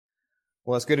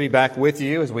Well, it's good to be back with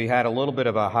you as we had a little bit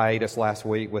of a hiatus last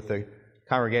week with the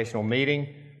congregational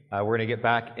meeting. We're going to get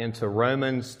back into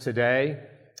Romans today.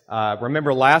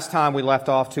 Remember last time we left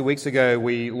off 2 weeks ago,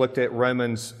 we looked at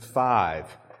Romans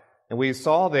 5. And we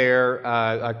saw there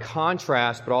a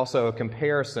contrast, but also a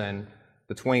comparison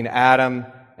between Adam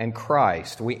and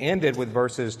Christ. We ended with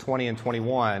verses 20 and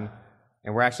 21,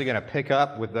 and we're actually going to pick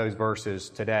up with those verses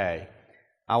today.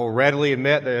 I will readily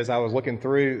admit that as I was looking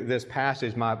through this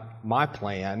passage, my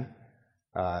plan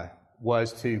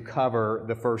was to cover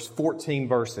the first 14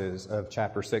 verses of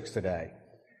chapter 6 today.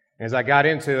 As I got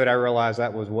into it, I realized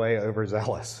that was way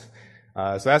overzealous.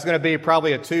 So that's going to be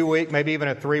probably a 2-week, maybe even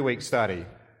a 3-week study.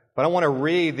 But I want to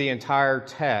read the entire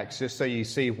text just so you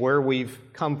see where we've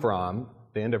come from,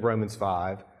 the end of Romans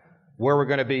 5, where we're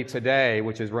going to be today,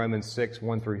 which is Romans 6,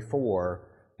 1 through 4,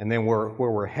 and then where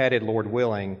we're headed, Lord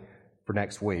willing, for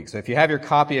next week. So if you have your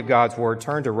copy of God's Word,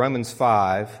 turn to Romans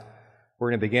 5.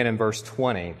 We're going to begin in verse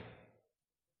 20.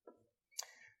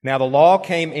 Now the law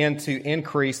came in to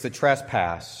increase the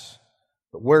trespass,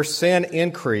 but where sin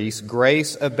increased,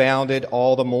 grace abounded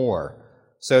all the more,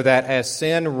 so that as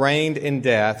sin reigned in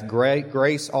death,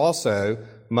 grace also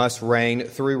must reign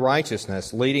through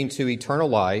righteousness, leading to eternal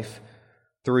life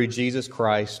through Jesus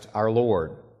Christ our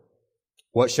Lord.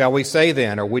 What shall we say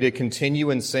then? Are we to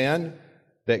continue in sin,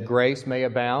 that grace may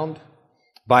abound?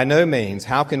 By no means.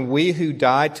 How can we who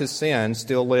died to sin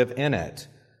still live in it?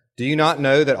 Do you not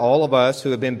know that all of us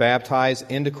who have been baptized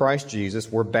into Christ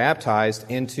Jesus were baptized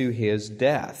into his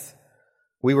death?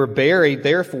 We were buried,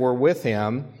 therefore, with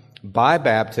him by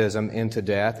baptism into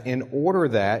death, in order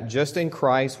that, just as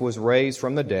Christ was raised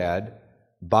from the dead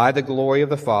by the glory of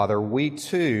the Father, we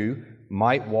too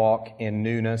might walk in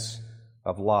newness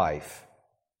of life.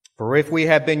 For if we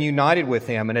have been united with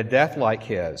him in a death like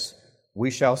his,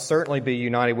 we shall certainly be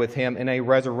united with him in a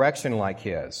resurrection like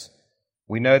his.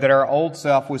 We know that our old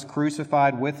self was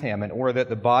crucified with him in order that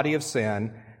the body of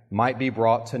sin might be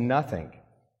brought to nothing,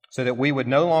 so that we would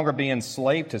no longer be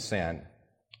enslaved to sin.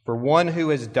 For one who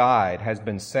has died has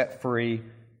been set free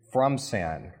from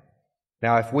sin.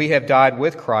 Now, if we have died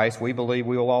with Christ, we believe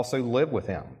we will also live with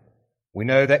him. We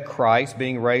know that Christ,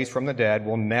 being raised from the dead,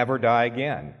 will never die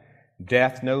again.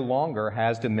 Death no longer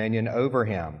has dominion over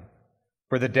him.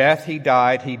 For the death he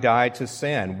died to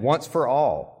sin once for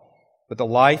all. But the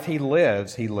life he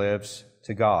lives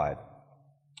to God.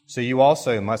 So you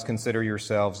also must consider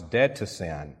yourselves dead to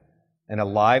sin and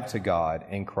alive to God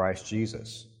in Christ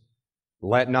Jesus.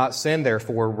 Let not sin,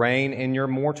 therefore, reign in your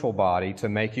mortal body to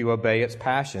make you obey its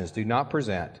passions. Do not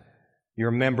present your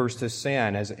members to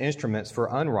sin as instruments for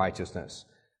unrighteousness,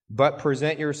 but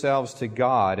present yourselves to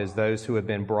God as those who have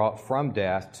been brought from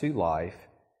death to life,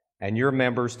 and your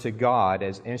members to God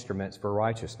as instruments for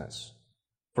righteousness.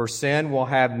 For sin will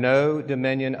have no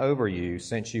dominion over you,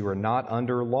 since you are not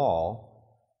under law,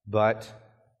 but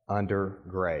under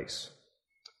grace.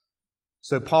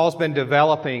 So Paul's been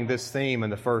developing this theme in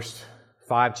the first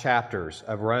 5 chapters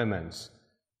of Romans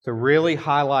to really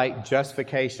highlight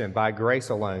justification by grace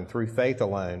alone, through faith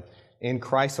alone, in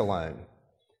Christ alone.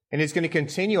 And he's going to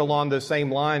continue along those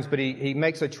same lines, but he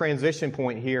makes a transition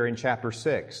point here in chapter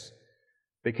 6.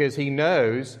 Because he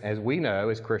knows, as we know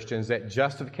as Christians, that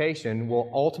justification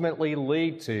will ultimately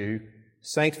lead to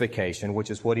sanctification, which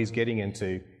is what he's getting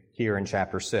into here in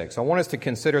chapter 6. I want us to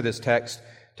consider this text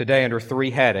today under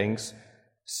 3 headings: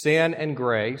 sin and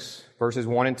grace, verses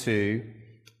 1 and 2,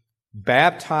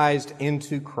 baptized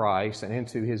into Christ and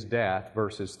into his death,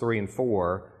 verses 3 and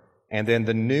 4, and then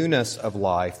the newness of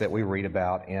life that we read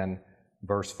about in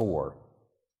verse 4.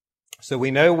 So we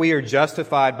know we are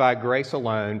justified by grace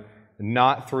alone,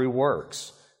 not through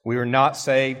works. We are not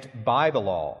saved by the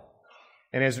law.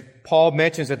 And as Paul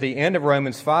mentions at the end of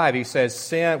Romans 5, he says,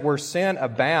 where sin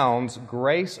abounds,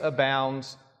 grace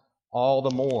abounds all the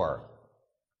more.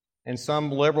 And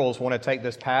some liberals want to take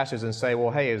this passage and say, well,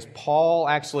 hey, is Paul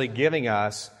actually giving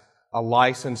us a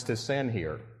license to sin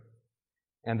here?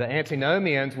 And the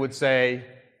antinomians would say,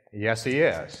 yes, he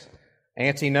is.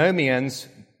 Antinomians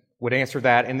would answer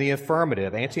that in the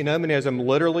affirmative. Antinomianism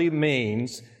literally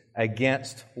means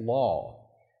against law.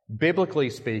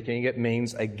 Biblically speaking, it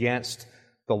means against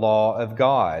the law of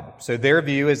God. So their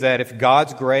view is that if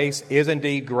God's grace is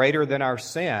indeed greater than our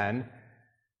sin,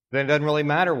 then it doesn't really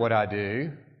matter what I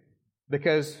do,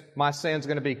 because my sin's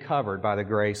going to be covered by the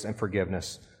grace and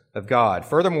forgiveness of God.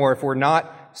 Furthermore, if we're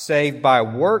not saved by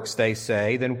works, they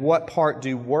say, then what part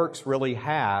do works really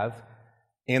have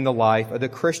in the life of the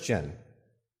Christian?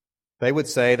 They would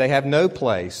say they have no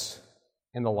place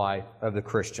in the life of the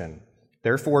Christian.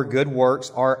 Therefore, good works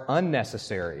are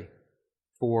unnecessary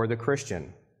for the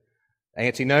Christian.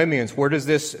 Antinomians, where does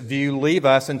this view leave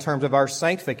us in terms of our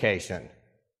sanctification?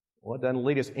 Well, it doesn't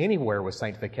lead us anywhere with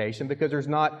sanctification because there's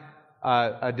not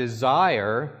a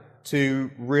desire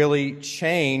to really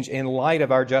change in light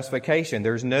of our justification.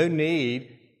 There's no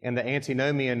need in the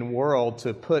antinomian world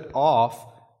to put off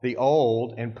the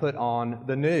old and put on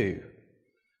the new.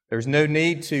 There's no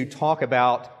need to talk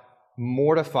about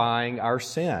mortifying our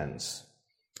sins.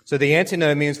 So the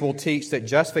antinomians will teach that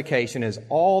justification is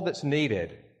all that's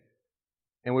needed,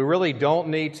 and we really don't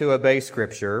need to obey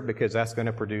Scripture because that's going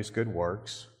to produce good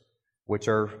works, which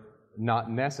are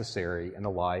not necessary in the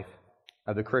life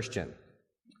of the Christian.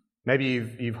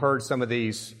 Maybe you've heard some of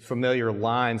these familiar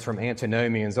lines from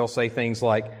antinomians. They'll say things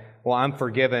like, well, I'm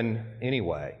forgiven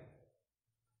anyway.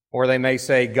 Or they may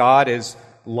say, God is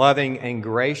loving and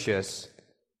gracious.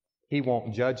 He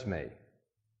won't judge me.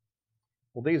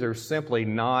 Well, these are simply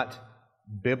not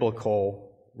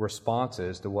biblical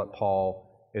responses to what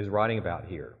Paul is writing about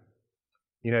here.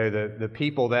 You know, the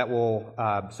people that will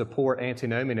support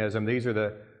antinomianism, these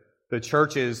are the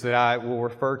churches that I will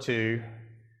refer to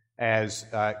as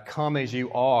come as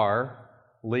you are,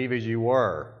 leave as you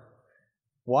were.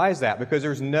 Why is that? Because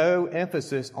there's no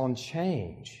emphasis on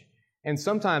change. And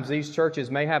sometimes these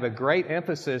churches may have a great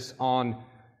emphasis on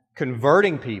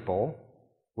converting people,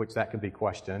 which that can be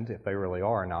questioned if they really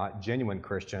are or not, genuine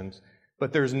Christians,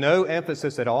 but there's no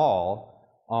emphasis at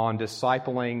all on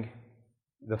discipling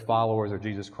the followers of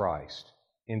Jesus Christ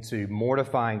into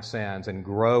mortifying sins and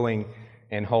growing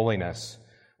in holiness.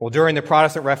 Well, during the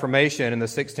Protestant Reformation in the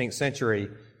 16th century,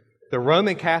 the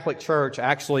Roman Catholic Church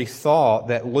actually thought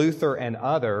that Luther and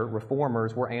other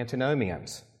reformers were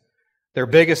antinomians. Their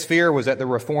biggest fear was that the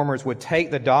reformers would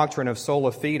take the doctrine of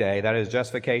sola fide, that is,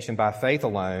 justification by faith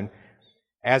alone,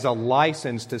 as a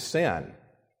license to sin.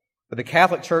 But the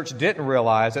Catholic Church didn't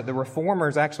realize that the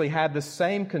reformers actually had the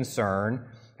same concern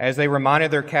as they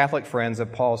reminded their Catholic friends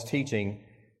of Paul's teaching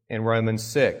in Romans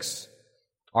 6.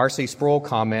 R.C. Sproul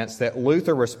comments that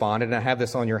Luther responded, and I have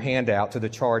this on your handout, to the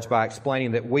charge by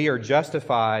explaining that we are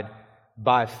justified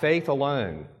by faith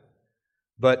alone,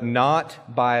 but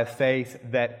not by a faith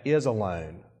that is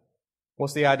alone.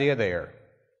 What's the idea there?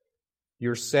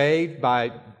 You're saved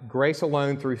by grace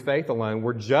alone through faith alone.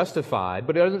 We're justified,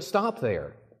 but it doesn't stop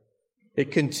there.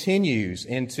 It continues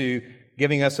into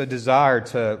giving us a desire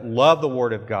to love the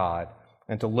Word of God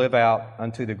and to live out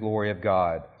unto the glory of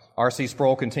God. R.C.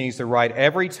 Sproul continues to write,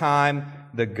 every time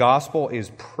the gospel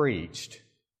is preached,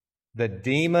 the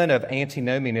demon of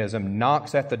antinomianism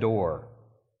knocks at the door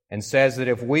and says that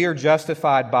if we are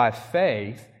justified by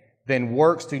faith, then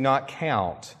works do not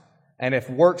count. And if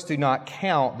works do not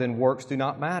count, then works do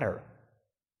not matter.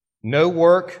 No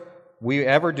work we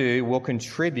ever do will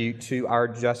contribute to our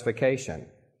justification.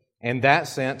 In that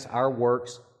sense, our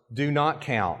works do not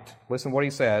count. Listen to what he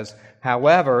says.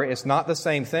 However, it's not the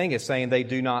same thing as saying they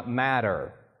do not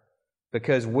matter,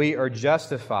 because we are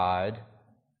justified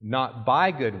not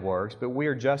by good works, but we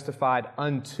are justified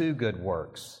unto good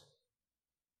works.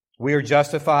 We're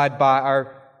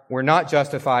not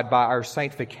justified by our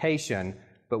sanctification,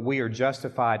 but we are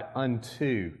justified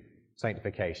unto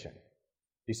sanctification.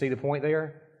 Do you see the point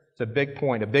there? It's a big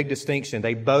point, a big distinction.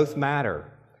 They both matter.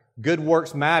 Good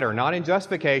works matter, not in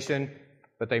justification,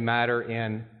 but they matter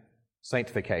in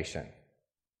sanctification.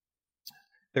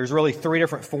 There's really three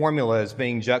different formulas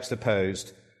being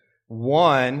juxtaposed.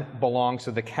 One belongs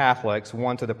to the Catholics,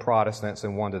 one to the Protestants,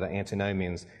 and one to the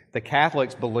antinomians. The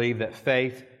Catholics believe that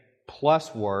faith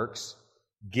plus works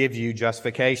give you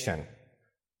justification.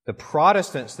 The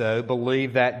Protestants, though,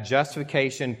 believe that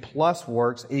justification plus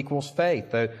works equals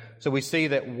faith. So we see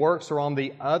that works are on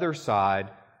the other side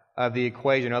of the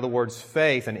equation. In other words,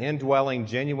 faith, an indwelling,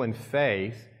 genuine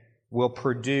faith, will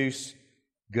produce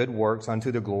good works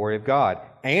unto the glory of God.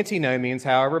 Antinomians,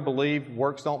 however, believe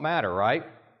works don't matter, right?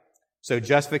 So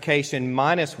justification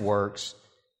minus works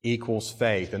equals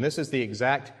faith. And this is the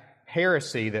exact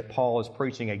heresy that Paul is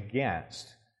preaching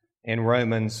against in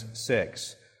Romans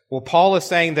 6. Well, Paul is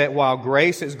saying that while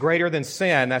grace is greater than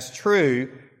sin, that's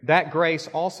true, that grace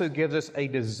also gives us a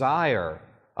desire,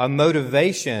 a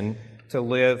motivation to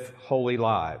live holy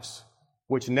lives,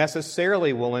 which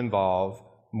necessarily will involve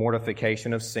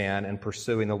mortification of sin and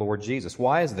pursuing the Lord Jesus.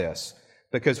 Why is this?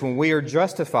 Because when we are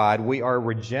justified, we are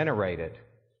regenerated.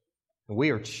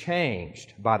 We are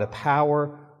changed by the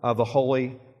power of the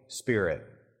Holy Spirit.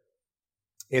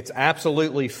 It's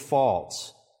absolutely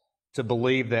false to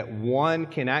believe that one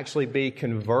can actually be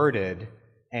converted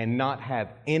and not have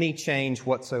any change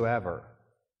whatsoever.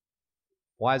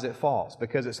 Why is it false?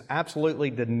 Because it's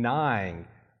absolutely denying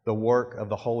the work of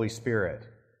the Holy Spirit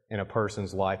in a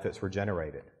person's life that's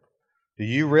regenerated. Do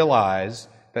you realize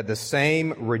that the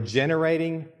same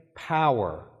regenerating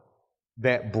power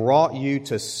that brought you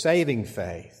to saving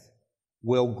faith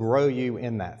will grow you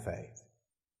in that faith.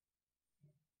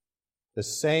 The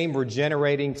same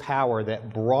regenerating power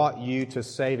that brought you to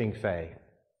saving faith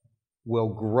will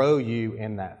grow you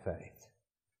in that faith.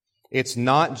 It's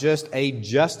not just a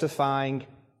justifying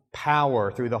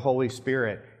power through the Holy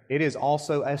Spirit. It is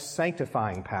also a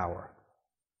sanctifying power.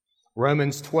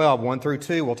 Romans 12, 1 through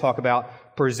 2 will talk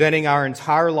about presenting our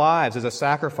entire lives as a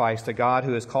sacrifice to God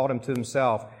who has called Him to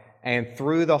Himself, and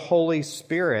through the Holy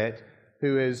Spirit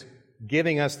who is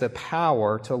giving us the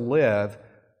power to live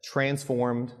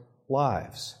transformed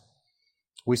lives.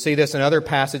 We see this in other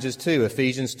passages too.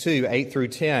 Ephesians 2, 8 through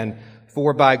 10.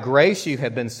 For by grace you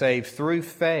have been saved through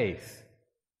faith.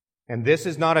 And this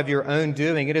is not of your own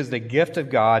doing. It is the gift of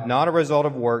God, not a result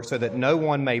of works, so that no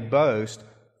one may boast.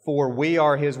 For we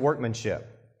are His workmanship,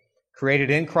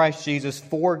 created in Christ Jesus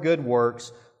for good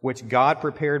works, which God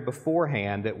prepared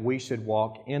beforehand that we should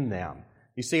walk in them.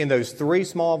 You see in those three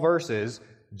small verses,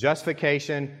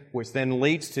 justification, which then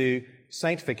leads to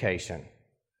sanctification.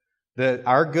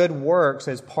 Our good works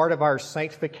as part of our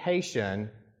sanctification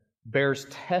bears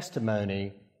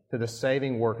testimony to the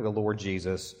saving work of the Lord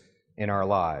Jesus in our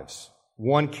lives.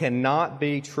 One cannot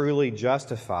be truly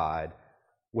justified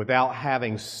without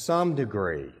having some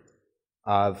degree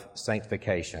of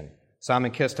sanctification.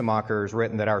 Simon Kistemacher has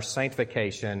written that our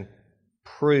sanctification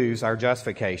proves our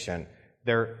justification.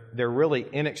 They're really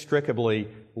inextricably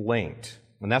linked.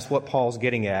 And that's what Paul's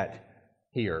getting at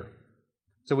here.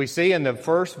 So we see in the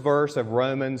first verse of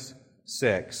Romans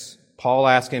 6, Paul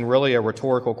asking really a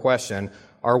rhetorical question,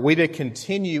 are we to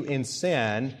continue in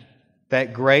sin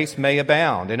that grace may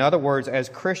abound? In other words, as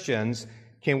Christians,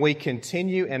 can we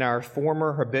continue in our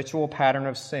former habitual pattern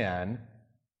of sin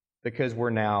because we're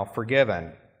now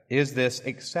forgiven? Is this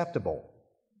acceptable?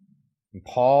 And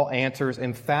Paul answers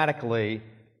emphatically,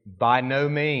 by no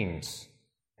means.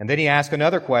 And then he asks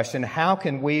another question, how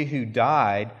can we who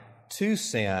died to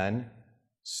sin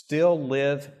still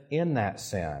live in that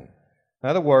sin? In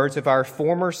other words, if our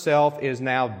former self is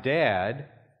now dead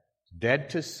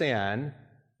to sin,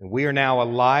 and we are now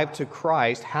alive to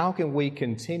Christ, how can we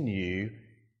continue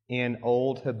in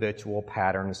old habitual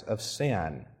patterns of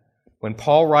sin? When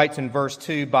Paul writes in verse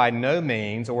 2, by no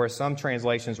means, or as some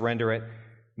translations render it,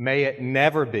 may it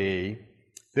never be,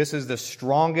 this is the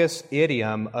strongest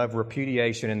idiom of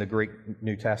repudiation in the Greek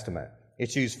New Testament.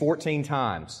 It's used 14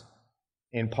 times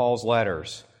in Paul's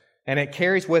letters. And it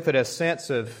carries with it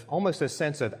almost a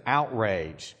sense of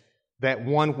outrage that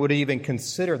one would even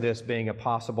consider this being a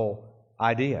possible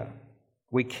idea.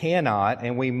 We cannot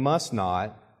and we must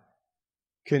not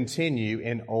continue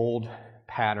in old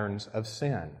patterns of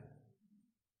sin.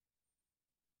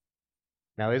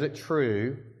 Now, is it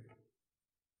true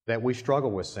that we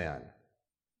struggle with sin?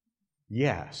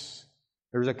 Yes.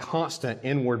 There's a constant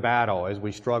inward battle as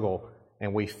we struggle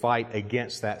and we fight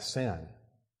against that sin.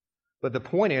 But the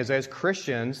point is, as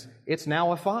Christians, it's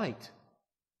now a fight.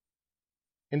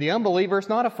 In the unbeliever, it's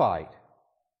not a fight.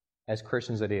 As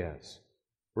Christians, it is.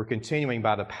 We're continuing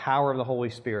by the power of the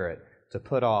Holy Spirit to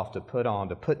put off, to put on,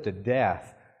 to put to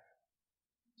death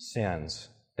sins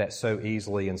that so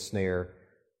easily ensnare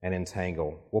and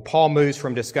entangle. Well, Paul moves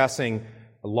from discussing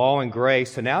law and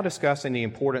grace to now discussing the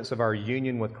importance of our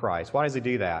union with Christ. Why does he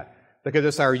do that? Because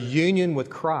it's our union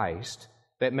with Christ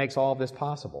that makes all of this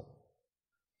possible.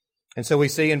 And so we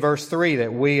see in verse 3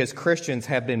 that we as Christians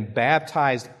have been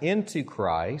baptized into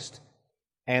Christ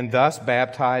and thus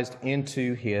baptized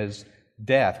into His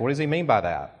death. What does he mean by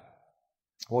that?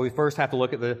 Well, we first have to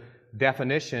look at the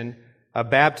definition of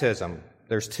baptism.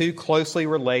 There's two closely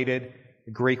related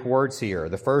Greek words here.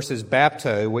 The first is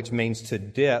bapto, which means to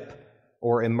dip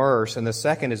or immerse, and the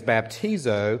second is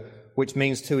baptizo, which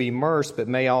means to immerse, but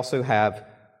may also have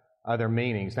other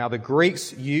meanings. Now, the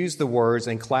Greeks used the words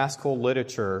in classical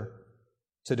literature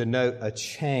to denote a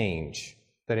change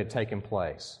that had taken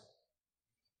place.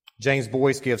 James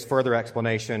Boyce gives further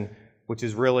explanation, which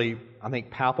is really, I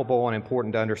think, palpable and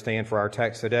important to understand for our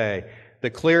text today. The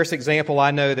clearest example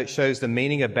I know that shows the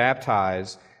meaning of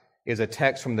baptize is a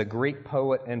text from the Greek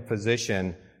poet and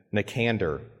physician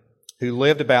Nicander, who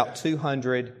lived about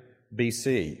 200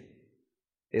 BC.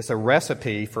 It's a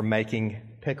recipe for making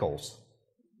pickles.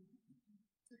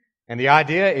 And the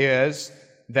idea is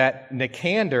that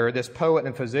Nicander, this poet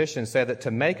and physician, said that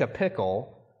to make a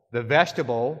pickle, the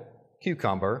vegetable,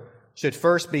 cucumber, should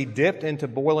first be dipped into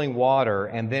boiling water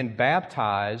and then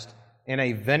baptized in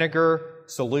a vinegar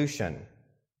solution.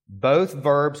 Both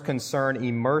verbs concern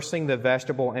immersing the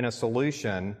vegetable in a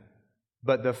solution,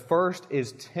 but the first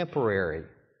is temporary.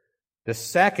 The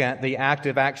second, the act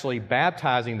of actually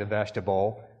baptizing the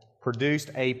vegetable,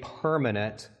 produced a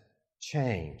permanent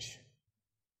change.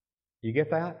 You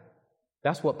get that?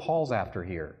 That's what Paul's after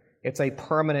here. It's a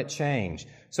permanent change.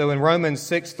 So in Romans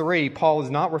 6:3, Paul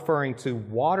is not referring to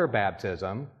water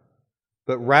baptism,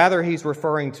 but rather he's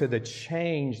referring to the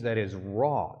change that is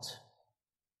wrought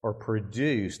or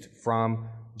produced from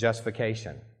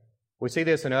justification. We see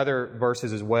this in other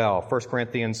verses as well. 1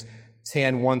 Corinthians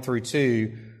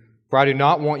 10:1-2. For I do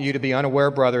not want you to be unaware,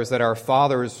 brothers, that our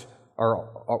fathers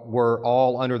were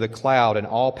all under the cloud, and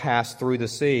all passed through the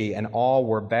sea, and all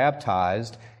were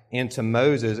baptized into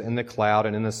Moses in the cloud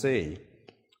and in the sea.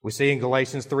 We see in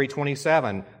Galatians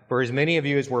 3:27, for as many of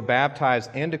you as were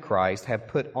baptized into Christ have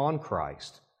put on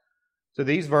Christ. So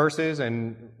these verses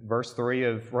and verse 3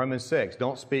 of Romans 6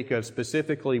 don't speak of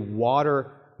specifically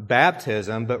water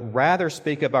baptism, but rather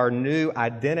speak of our new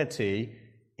identity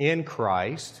in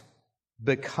Christ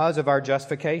because of our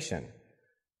justification.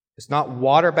 It's not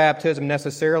water baptism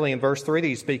necessarily in verse 3 that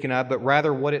he's speaking of, but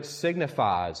rather what it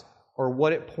signifies or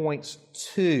what it points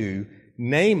to,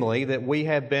 namely that we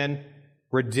have been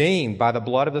redeemed by the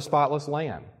blood of the spotless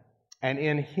Lamb. And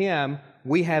in Him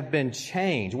we have been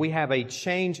changed. We have a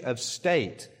change of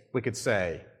state, we could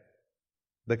say,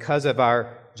 because of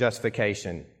our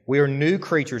justification. We are new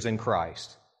creatures in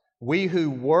Christ. We who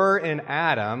were in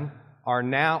Adam are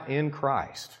now in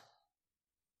Christ.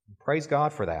 Praise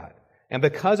God for that. And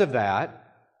because of that,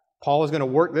 Paul is going to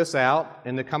work this out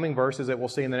in the coming verses that we'll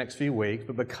see in the next few weeks.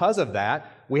 But because of that,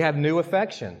 we have new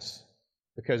affections.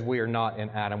 Because we are not in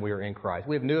Adam, we are in Christ.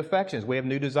 We have new affections. We have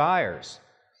new desires.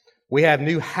 We have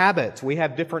new habits. We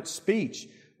have different speech.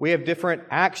 We have different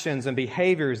actions and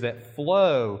behaviors that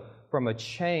flow from a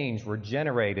changed,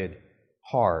 regenerated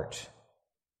heart.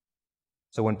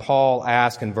 So when Paul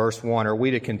asks in verse 1, are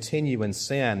we to continue in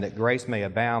sin that grace may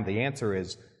abound? The answer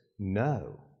is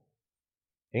no.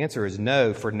 The answer is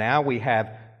no, for now we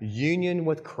have union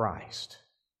with Christ.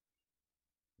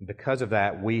 Because of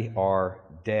that, we are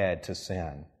dead to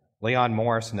sin. Leon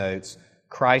Morris notes,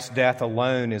 Christ's death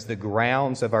alone is the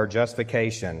grounds of our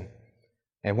justification.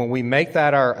 And when we make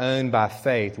that our own by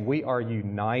faith, we are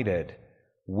united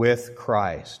with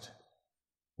Christ.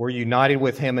 We're united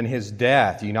with Him in His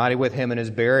death, united with Him in His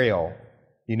burial,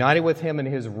 united with Him in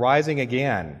His rising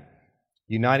again,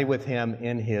 united with Him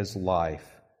in His life.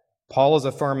 Paul is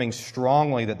affirming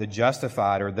strongly that the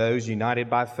justified are those united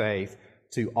by faith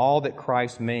to all that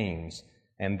Christ means,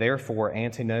 and therefore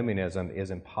antinomianism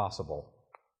is impossible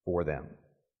for them.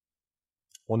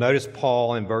 Well, notice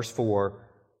Paul in verse 4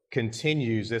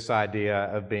 continues this idea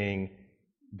of being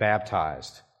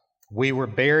baptized. We were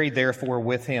buried, therefore,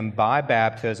 with Him by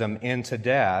baptism into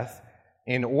death,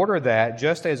 in order that,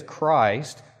 just as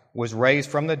Christ was raised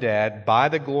from the dead by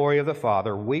the glory of the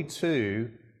Father, we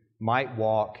too might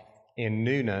walk in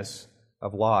newness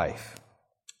of life.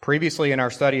 Previously in our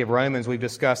study of Romans, we've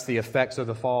discussed the effects of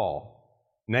the fall,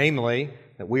 namely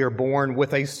that we are born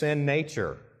with a sin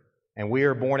nature, and we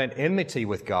are born in enmity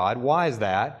with God. Why is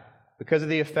that? Because of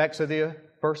the effects of the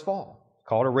first fall,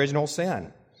 called original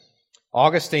sin.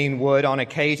 Augustine would, on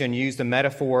occasion, use the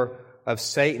metaphor of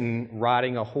Satan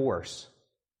riding a horse.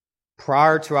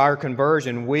 Prior to our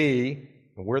conversion,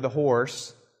 we're the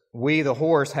horse,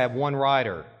 have one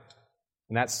rider,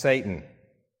 and that's Satan.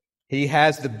 He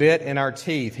has the bit in our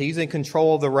teeth. He's in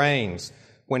control of the reins.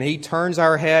 When He turns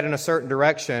our head in a certain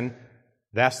direction,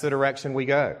 that's the direction we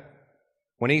go.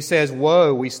 When He says,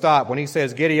 whoa, we stop. When He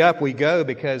says, giddy up, we go,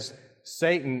 because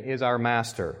Satan is our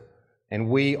master, and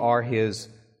we are his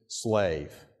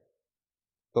slave.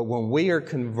 But when we are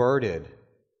converted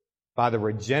by the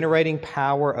regenerating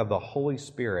power of the Holy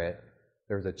Spirit,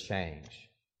 there's a change.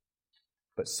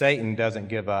 But Satan doesn't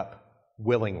give up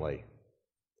willingly.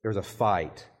 There's a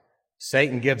fight.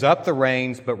 Satan gives up the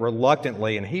reins, but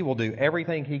reluctantly, and he will do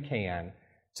everything he can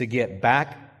to get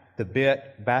back the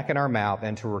bit back in our mouth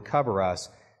and to recover us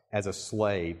as a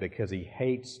slave, because he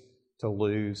hates to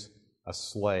lose a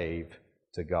slave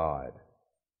to God.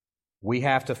 We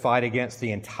have to fight against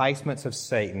the enticements of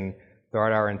Satan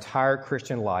throughout our entire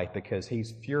Christian life, because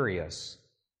he's furious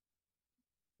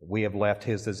that we have left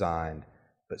his design.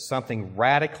 But something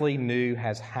radically new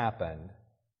has happened.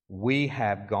 We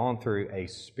have gone through a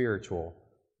spiritual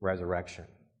resurrection.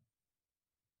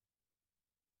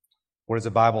 What does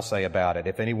the Bible say about it?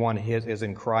 If anyone is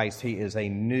in Christ, he is a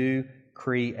new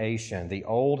creation. The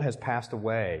old has passed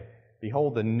away.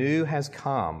 Behold, the new has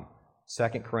come.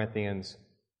 2 Corinthians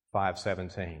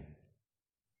 5:17.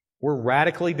 We're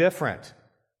radically different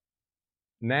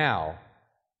now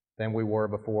than we were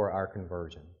before our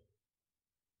conversion.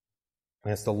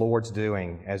 And it's the Lord's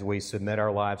doing as we submit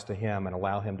our lives to Him and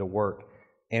allow Him to work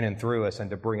in and through us and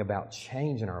to bring about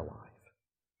change in our life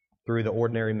through the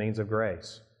ordinary means of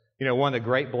grace. You know, one of the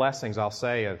great blessings, I'll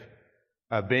say,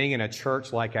 of being in a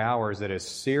church like ours that is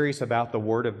serious about the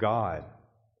Word of God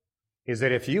is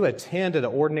that if you attend to the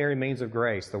ordinary means of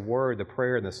grace, the Word, the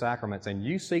prayer, and the sacraments, and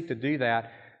you seek to do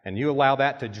that, and you allow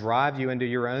that to drive you into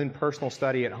your own personal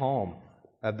study at home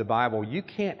of the Bible, you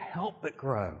can't help but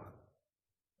grow.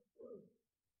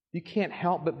 You can't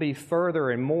help but be further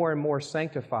and more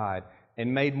sanctified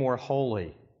and made more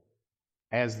holy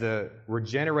as the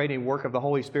regenerating work of the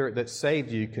Holy Spirit that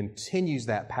saved you continues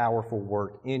that powerful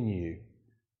work in you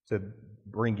to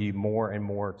bring you more and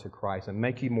more to Christ and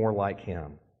make you more like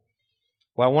Him.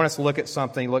 Well, I want us to look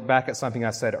back at something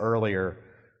I said earlier,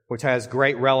 which has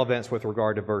great relevance with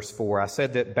regard to verse 4. I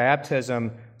said that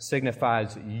baptism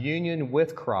signifies union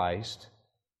with Christ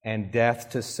and death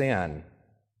to sin.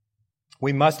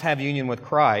 We must have union with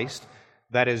Christ,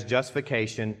 that is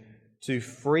justification, to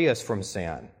free us from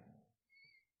sin.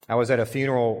 I was at a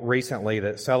funeral recently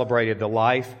that celebrated the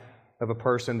life of a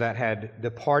person that had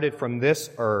departed from this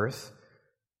earth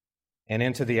and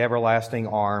into the everlasting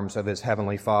arms of his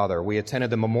Heavenly Father. We attended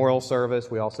the memorial service.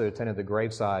 We also attended the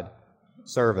graveside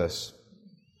service.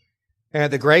 And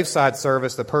at the graveside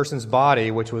service, the person's body,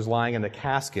 which was lying in the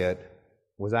casket,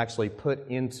 was actually put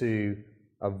into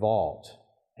a vault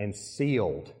and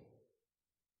sealed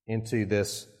into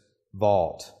this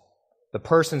vault. The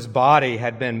person's body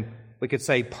had been, we could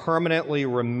say, permanently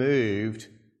removed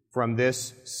from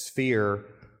this sphere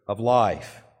of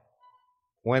life.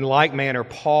 When, like manner,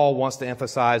 Paul wants to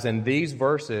emphasize in these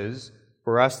verses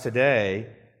for us today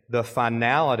the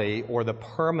finality or the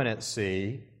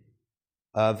permanency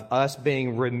of us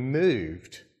being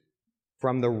removed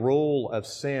from the rule of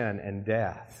sin and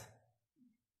death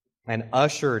and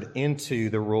ushered into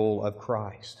the rule of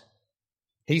Christ.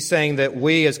 He's saying that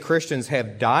we as Christians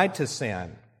have died to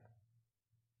sin.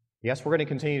 Yes, we're going to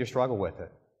continue to struggle with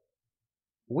it.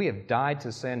 We have died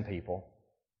to sin, people.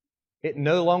 It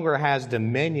no longer has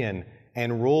dominion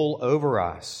and rule over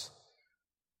us.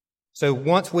 So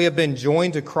once we have been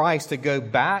joined to Christ, to go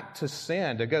back to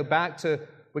sin, to go back to,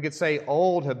 we could say,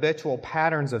 old habitual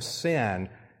patterns of sin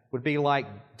would be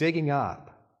like digging up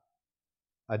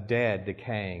a dead,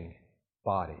 decaying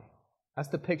body. That's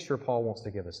the picture Paul wants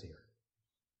to give us here.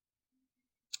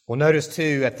 Well, notice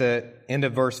too, at the end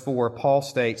of verse 4, Paul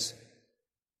states,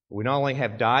 we not only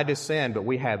have died to sin, but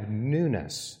we have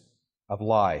newness of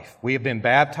life. We have been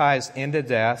baptized into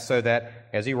death so that,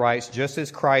 as he writes, just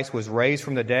as Christ was raised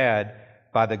from the dead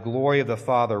by the glory of the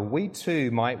Father, we too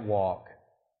might walk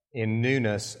in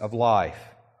newness of life.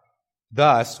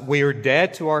 Thus, we are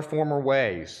dead to our former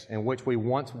ways in which we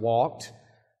once walked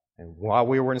and while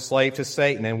we were enslaved to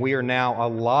Satan, and we are now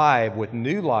alive with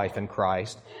new life in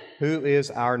Christ, who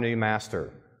is our new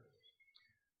master.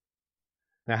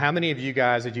 Now, how many of you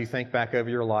guys, as you think back over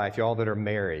your life, y'all that are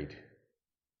married,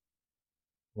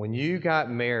 when you got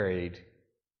married,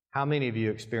 how many of you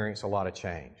experienced a lot of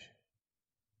change?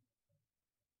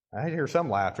 I hear some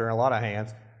laughter and a lot of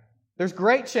hands. There's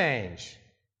great change.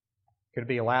 Could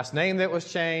be a last name that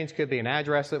was changed, could be an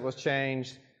address that was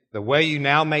changed. The way you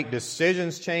now make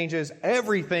decisions changes.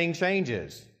 Everything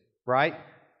changes, right?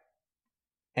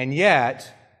 And yet,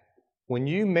 when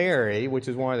you marry, which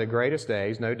is one of the greatest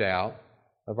days, no doubt,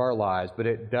 of our lives, but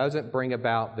it doesn't bring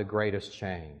about the greatest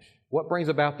change. What brings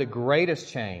about the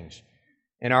greatest change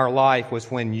in our life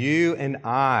was when you and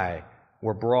I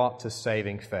were brought to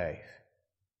saving faith.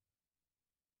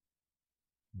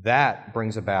 That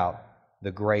brings about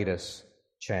the greatest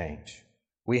change.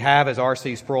 We have, as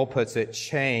R.C. Sproul puts it,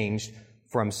 changed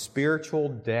from spiritual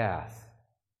death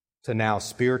to now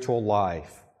spiritual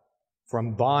life,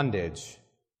 from bondage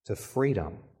to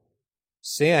freedom.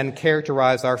 Sin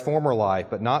characterized our former life,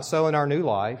 but not so in our new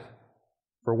life.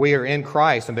 For we are in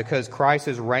Christ, and because Christ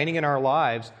is reigning in our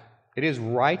lives, it is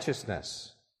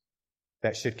righteousness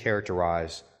that should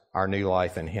characterize our new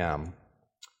life in Him.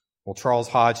 Well, Charles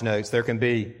Hodge notes, there can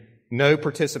be no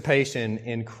participation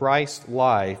in Christ's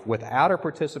life without our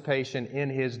participation in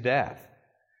His death.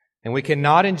 And we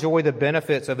cannot enjoy the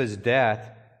benefits of His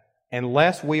death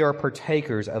unless we are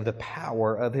partakers of the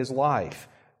power of His life.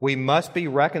 We must be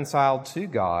reconciled to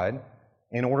God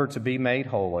in order to be made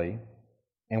holy,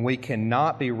 and we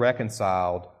cannot be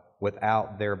reconciled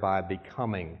without thereby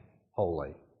becoming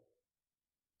holy.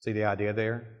 See the idea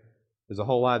there? There's a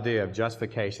whole idea of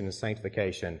justification and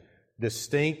sanctification,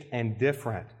 distinct and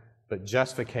different, but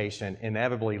justification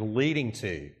inevitably leading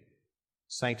to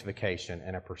sanctification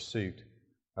and a pursuit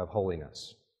of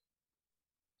holiness.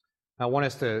 I want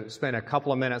us to spend a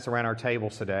couple of minutes around our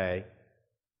tables today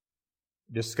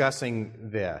discussing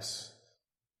this.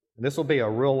 And this will be a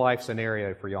real-life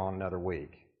scenario for y'all in another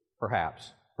week,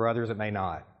 perhaps. For others, it may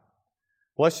not.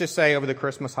 Let's just say over the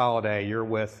Christmas holiday, you're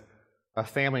with a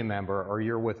family member or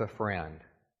you're with a friend.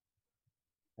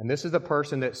 And this is the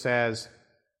person that says,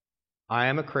 I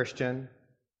am a Christian,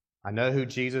 I know who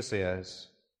Jesus is,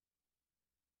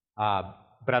 but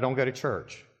I don't go to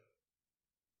church.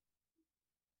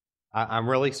 I'm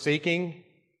really seeking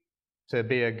to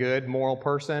be a good moral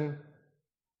person.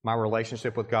 My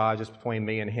relationship with God is just between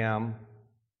me and Him.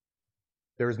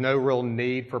 There's no real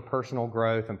need for personal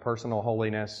growth and personal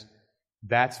holiness.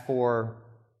 That's for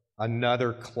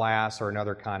another class or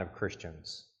another kind of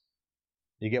Christians.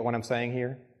 You get what I'm saying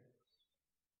here?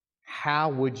 How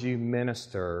would you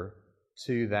minister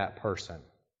to that person?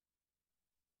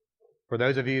 For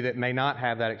those of you that may not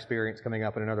have that experience coming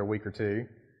up in another week or two,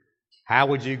 how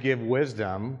would you give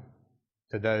wisdom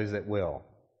to those that will?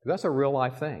 That's a real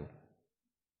life thing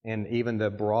in even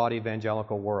the broad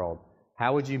evangelical world.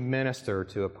 How would you minister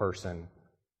to a person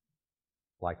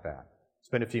like that?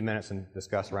 Spend a few minutes and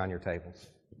discuss around your tables.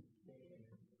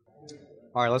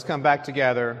 All right, let's come back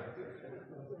together.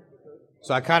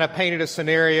 So I kind of painted a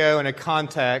scenario and a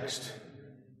context.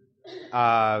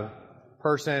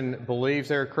 Person believes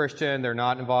they're a Christian, they're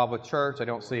not involved with church, they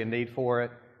don't see a need for it,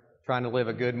 trying to live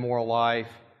a good moral life,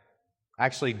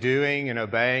 actually doing and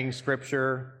obeying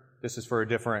Scripture. This is for a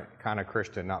different kind of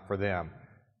Christian, not for them.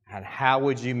 And how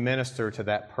would you minister to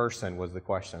that person was the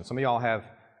question. Some of y'all have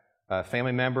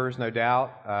family members, no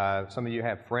doubt. Some of you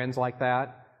have friends like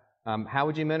that. How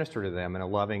would you minister to them in a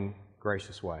loving,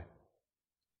 gracious way?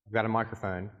 I've got a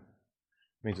microphone.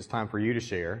 It means it's time for you to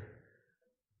share.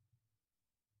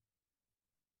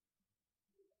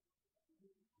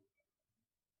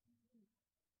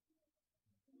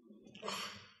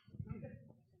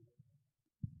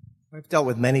 I've dealt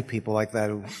with many people like that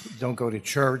who don't go to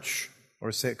church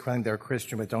or say claim they're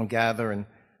Christian but don't gather, and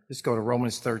just go to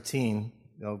Romans 13.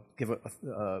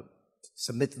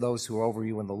 Submit to those who are over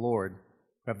you in the Lord,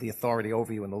 who have the authority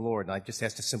over you in the Lord. And I just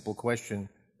asked a simple question: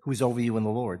 who's over you in the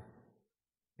Lord?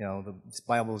 The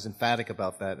Bible is emphatic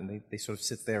about that, and they sort of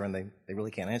sit there and they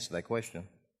really can't answer that question.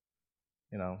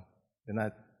 They're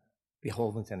not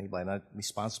beholden to anybody, not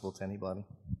responsible to anybody.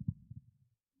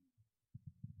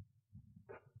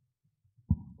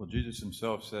 Well, Jesus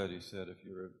himself said, if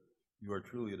you are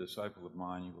truly a disciple of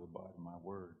mine, you will abide in my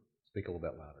word. Speak a little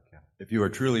bit louder, Cal. If you are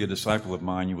truly a disciple of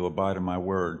mine, you will abide in my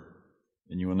word,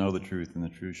 and you will know the truth, and the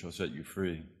truth shall set you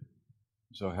free.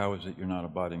 So how is it you're not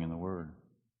abiding in the word?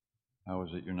 How is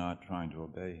it you're not trying to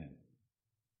obey him?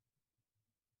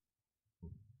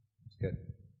 That's good.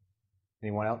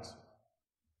 Anyone else?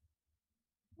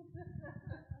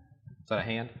 Is that a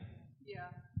hand? Yeah.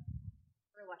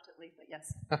 Reluctantly, but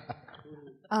yes.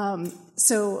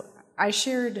 So I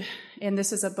shared, and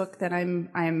this is a book that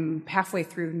I'm halfway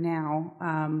through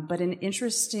now, but an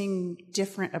interesting,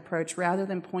 different approach rather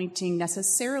than pointing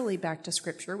necessarily back to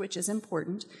Scripture, which is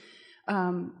important,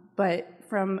 but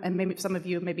and maybe some of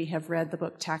you maybe have read the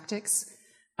book Tactics,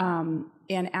 and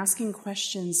asking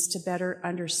questions to better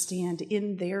understand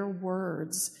in their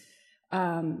words,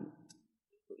 how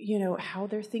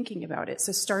they're thinking about it.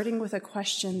 So starting with a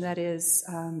question that is,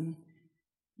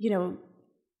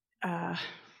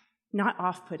 not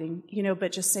off-putting,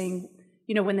 but just saying,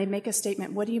 when they make a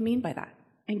statement, what do you mean by that?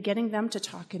 And getting them to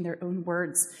talk in their own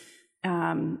words,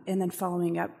 and then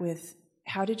following up with,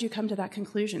 how did you come to that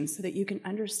conclusion, so that you can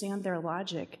understand their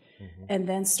logic, and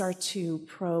then start to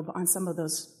probe on some of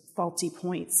those faulty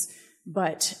points,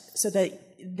 but so that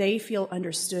they feel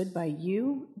understood by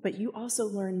you, but you also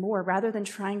learn more, rather than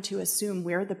trying to assume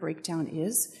where the breakdown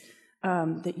is,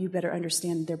 that you better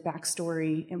understand their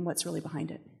backstory and what's really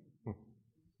behind it.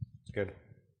 Good.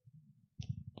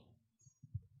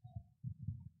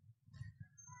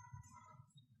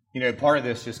 Part of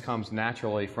this just comes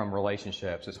naturally from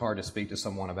relationships. It's hard to speak to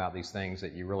someone about these things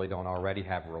that you really don't already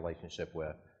have a relationship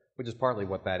with, which is partly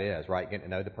what that is, right? Getting to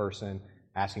know the person,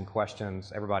 asking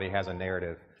questions. Everybody has a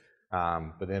narrative,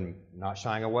 but then not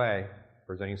shying away,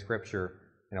 presenting Scripture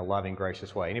in a loving,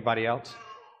 gracious way. Anybody else?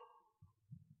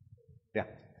 Yeah.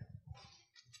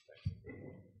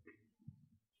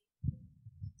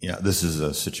 Yeah, this is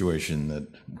a situation that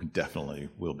we definitely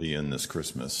will be in this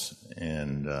Christmas,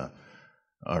 and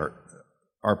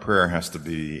our prayer has to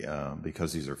be,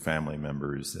 because these are family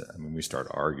members. We start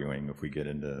arguing if we get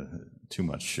into too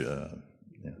much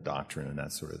doctrine and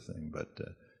that sort of thing. But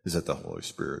is that the Holy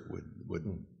Spirit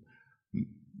would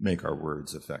make our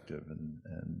words effective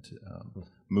and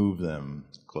move them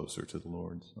closer to the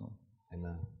Lord. So,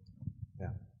 amen.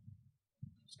 Yeah,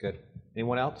 it's good.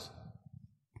 Anyone else?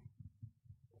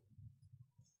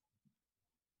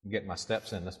 I'm getting my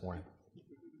steps in this morning.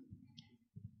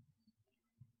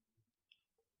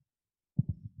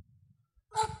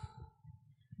 I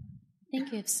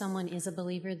think if someone is a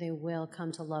believer, they will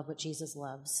come to love what Jesus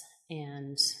loves.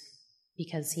 And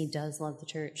because he does love the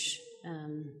church,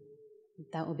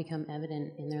 that will become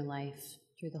evident in their life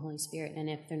through the Holy Spirit. And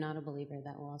if they're not a believer,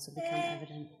 that will also become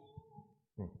evident.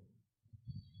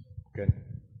 Good.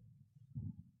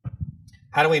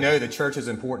 How do we know the church is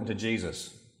important to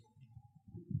Jesus?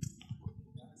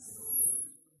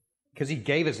 Because he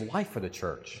gave his life for the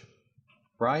church,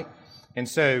 right? And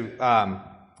so,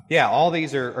 all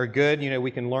these are good.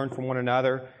 We can learn from one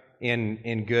another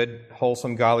in good,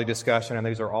 wholesome, godly discussion, and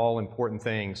these are all important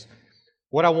things.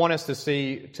 What I want us to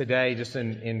see today, just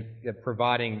in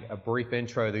providing a brief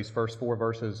intro to these first 4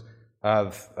 verses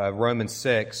of Romans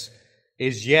 6,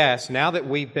 is yes, now that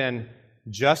we've been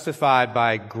justified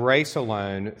by grace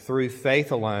alone, through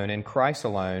faith alone, in Christ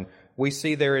alone, we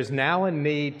see there is now a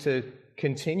need to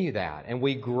continue that, and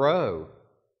we grow.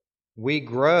 We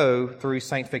grow through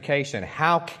sanctification.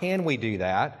 How can we do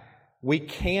that? We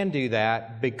can do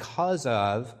that because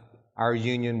of our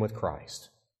union with Christ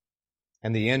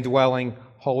and the indwelling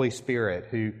Holy Spirit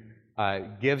who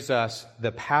gives us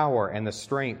the power and the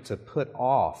strength to put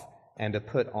off and to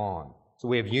put on. So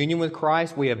we have union with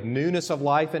Christ. We have newness of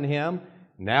life in Him.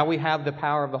 Now we have the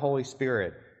power of the Holy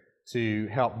Spirit to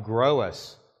help grow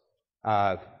us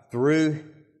through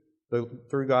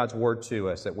God's Word to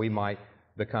us, that we might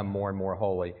become more and more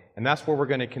holy. And that's where we're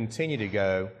going to continue to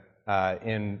go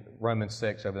in Romans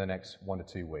 6 over the next 1 to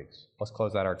 2 weeks. Let's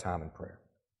close out our time in prayer.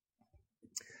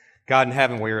 God in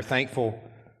heaven, we are thankful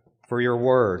for your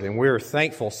Word, and we are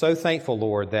thankful, so thankful,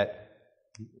 Lord, that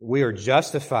we are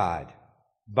justified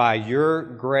by your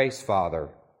grace, Father.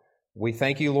 We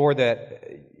thank you, Lord, that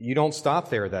you don't stop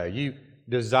there, though. You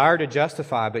desire to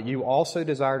justify, but you also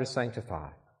desire to sanctify.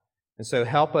 And so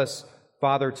help us,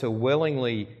 Father, to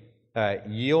willingly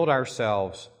yield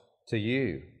ourselves to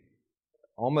you,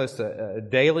 almost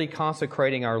daily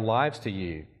consecrating our lives to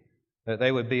you, that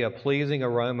they would be a pleasing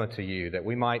aroma to you, that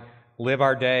we might live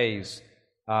our days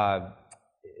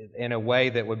in a way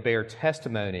that would bear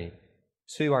testimony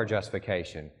to our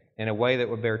justification, in a way that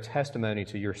would bear testimony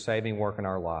to your saving work in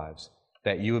our lives,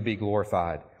 that you would be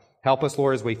glorified. Help us,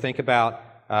 Lord, as we think about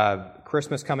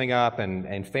Christmas coming up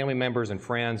and family members and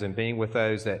friends and being with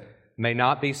those that may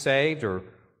not be saved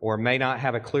or may not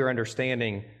have a clear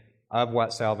understanding of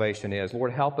what salvation is.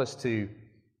 Lord, help us to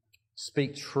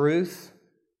speak truth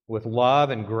with love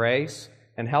and grace,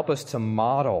 and help us to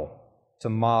model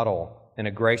in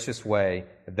a gracious way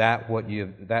that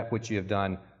which you have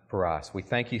done for us. We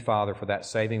thank you, Father, for that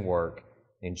saving work.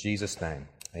 In Jesus' name,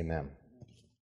 amen.